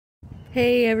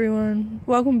Hey everyone,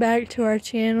 welcome back to our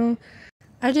channel.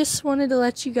 I just wanted to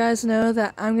let you guys know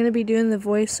that I'm going to be doing the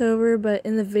voiceover, but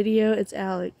in the video it's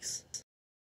Alex.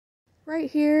 Right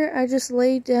here I just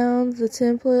laid down the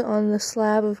template on the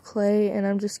slab of clay and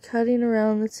I'm just cutting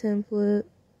around the template.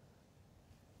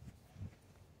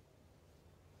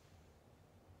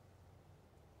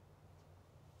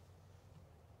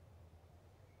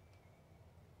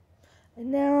 And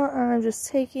now I'm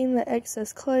just taking the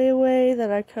excess clay away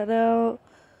that I cut out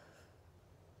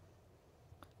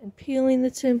and peeling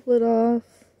the template off.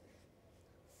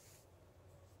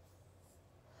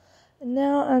 And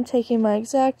now I'm taking my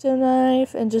X-Acto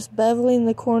knife and just beveling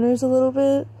the corners a little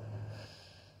bit.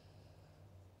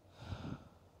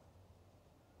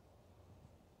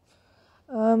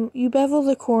 You bevel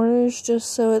the corners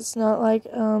just so it's not like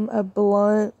a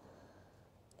blunt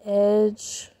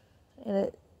edge,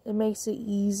 and it makes it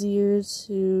easier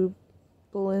to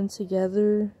blend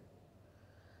together.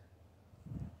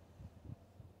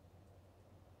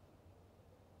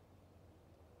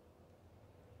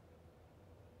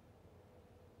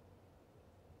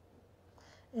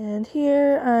 And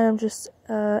here I'm just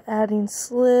adding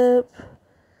slip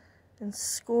and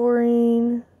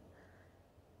scoring.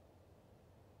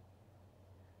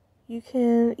 You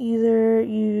can either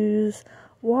use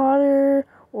water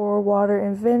or water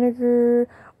and vinegar,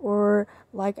 or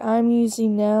like I'm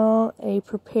using now, a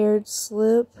prepared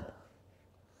slip.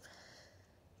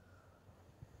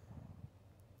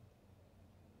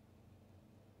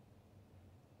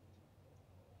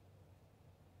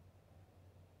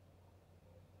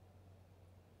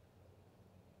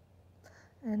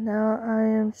 And now I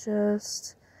am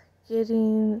just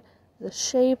getting the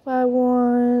shape I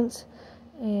want,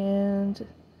 and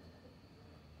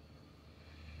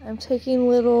I'm taking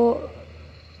little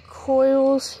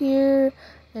coils here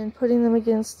and putting them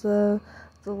against the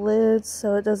lid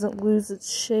so it doesn't lose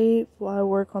its shape while I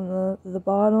work on the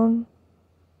bottom.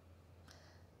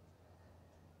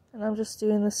 And I'm just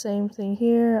doing the same thing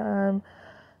here. I'm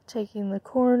taking the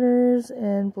corners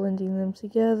and blending them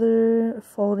together,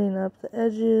 folding up the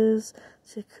edges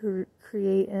to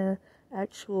create an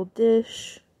actual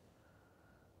dish.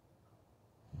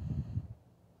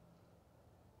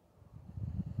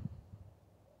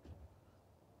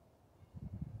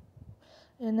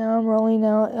 And now I'm rolling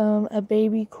out a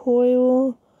baby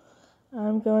coil.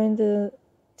 I'm going to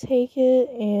take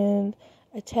it and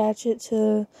attach it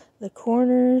to the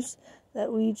corners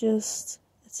that we just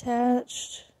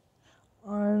attached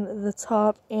on the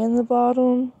top and the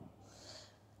bottom.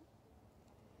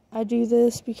 I do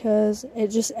this because it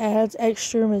just adds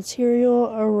extra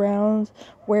material around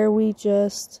where we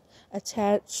just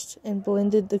attached and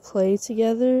blended the clay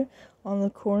together on the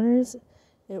corners.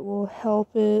 It will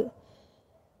help it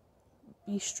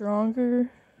be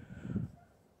stronger.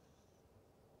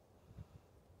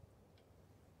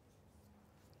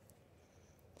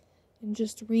 And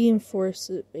just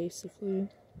reinforce it, basically.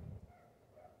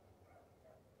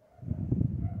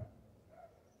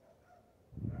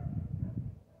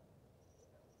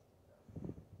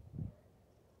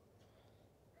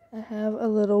 I have a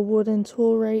little wooden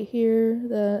tool right here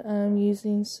that I'm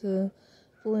using to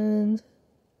blend.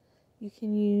 You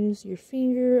can use your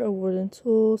finger, a wooden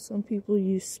tool. Some people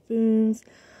use spoons.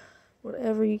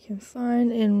 Whatever you can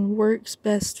find and works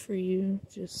best for you.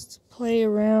 Just play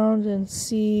around and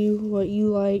see what you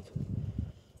like,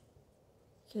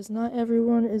 because not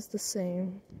everyone is the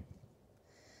same.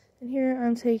 And here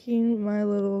I'm taking my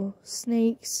little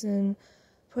snakes and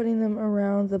putting them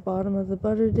around the bottom of the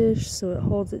butter dish so it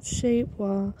holds its shape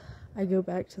while I go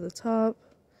back to the top.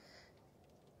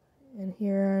 And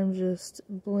here I'm just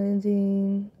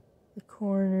blending the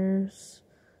corners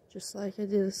just like I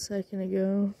did a second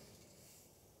ago.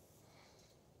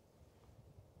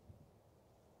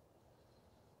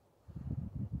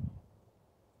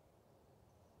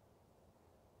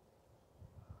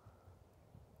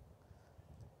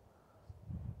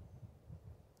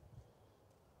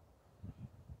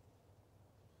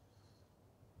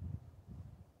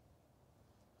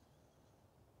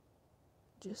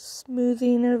 Just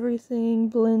smoothing everything,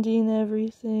 blending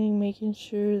everything, making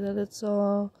sure that it's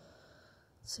all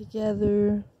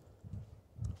together.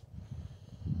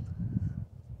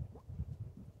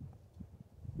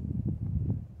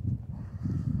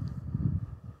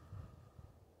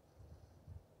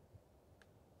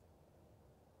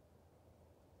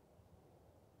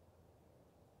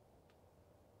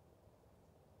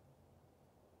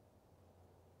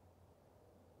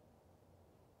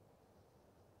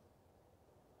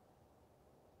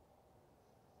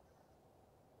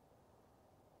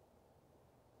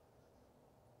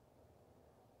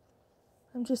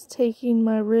 I'm just taking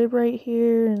my rib right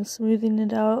here and smoothing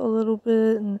it out a little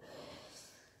bit and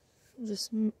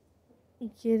just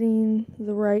getting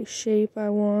the right shape I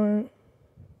want.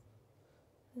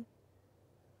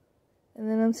 And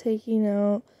then I'm taking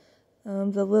out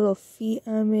the little feet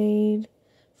I made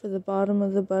for the bottom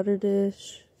of the butter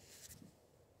dish.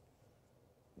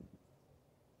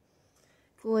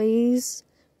 Glaze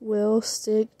will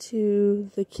stick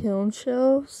to the kiln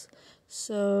shelves,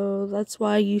 so that's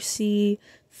why you see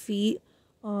feet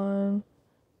on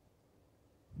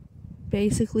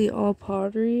basically all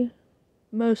pottery.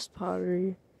 Most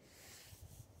pottery.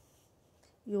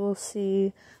 You will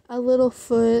see a little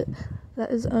foot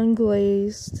that is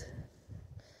unglazed.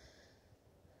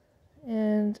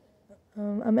 And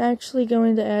I'm actually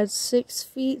going to add 6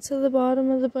 feet to the bottom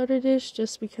of the butter dish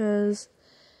just because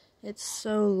it's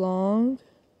so long,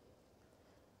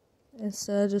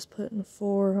 instead of just putting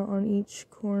 4 on each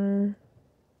corner.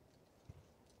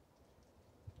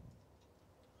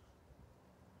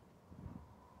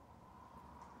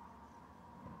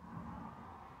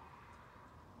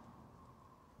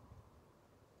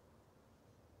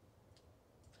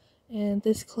 And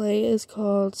this clay is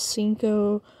called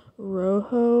Cinco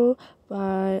Rojo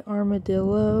by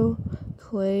Armadillo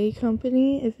Clay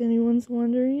Company, if anyone's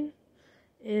wondering.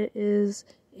 It is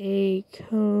a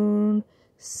cone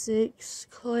 6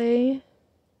 clay.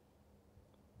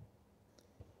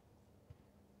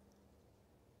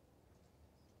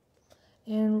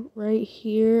 And right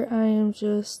here I am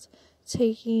just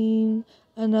taking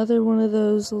another one of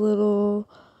those little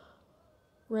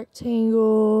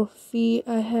rectangle feet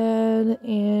I had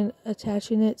and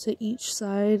attaching it to each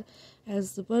side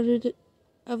as the butter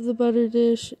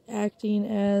dish, acting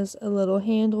as a little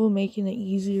handle, making it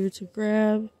easier to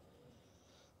grab.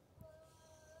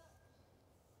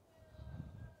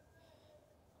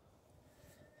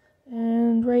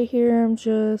 And right here I'm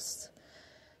just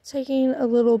taking a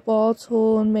little ball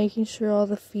tool and making sure all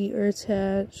the feet are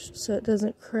attached so it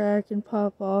doesn't crack and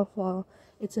pop off while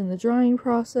it's in the drying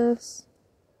process.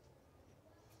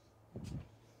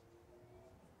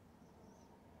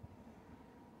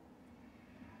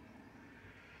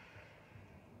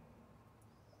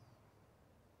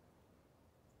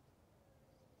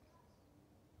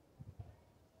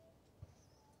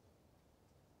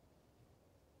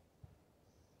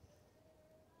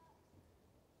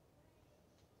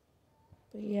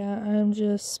 But yeah, I'm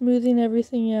just smoothing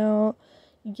everything out,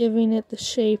 giving it the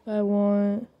shape I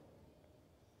want.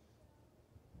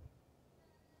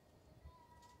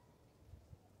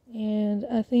 And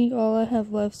I think all I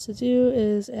have left to do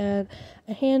is add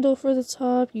a handle for the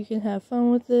top. You can have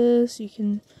fun with this. You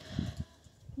can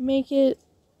make it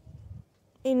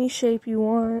any shape you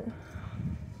want.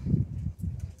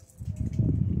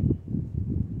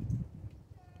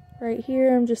 Right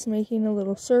here, I'm just making a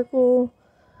little circle.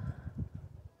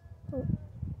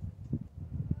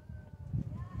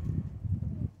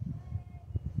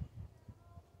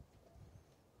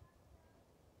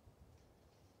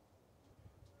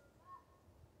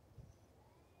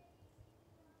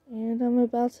 And I'm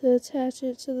about to attach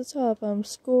it to the top. I'm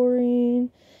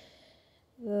scoring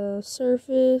the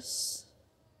surface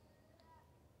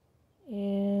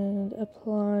and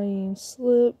applying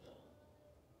slip.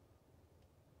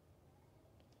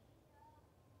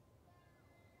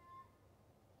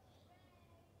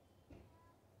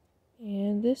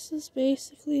 And this is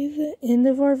basically the end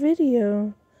of our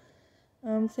video.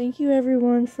 Thank you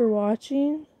everyone for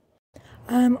watching.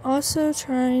 I'm also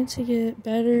trying to get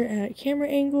better at camera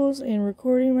angles and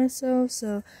recording myself,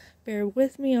 so bear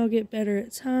with me, I'll get better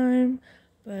at time.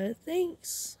 But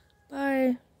thanks.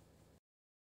 Bye.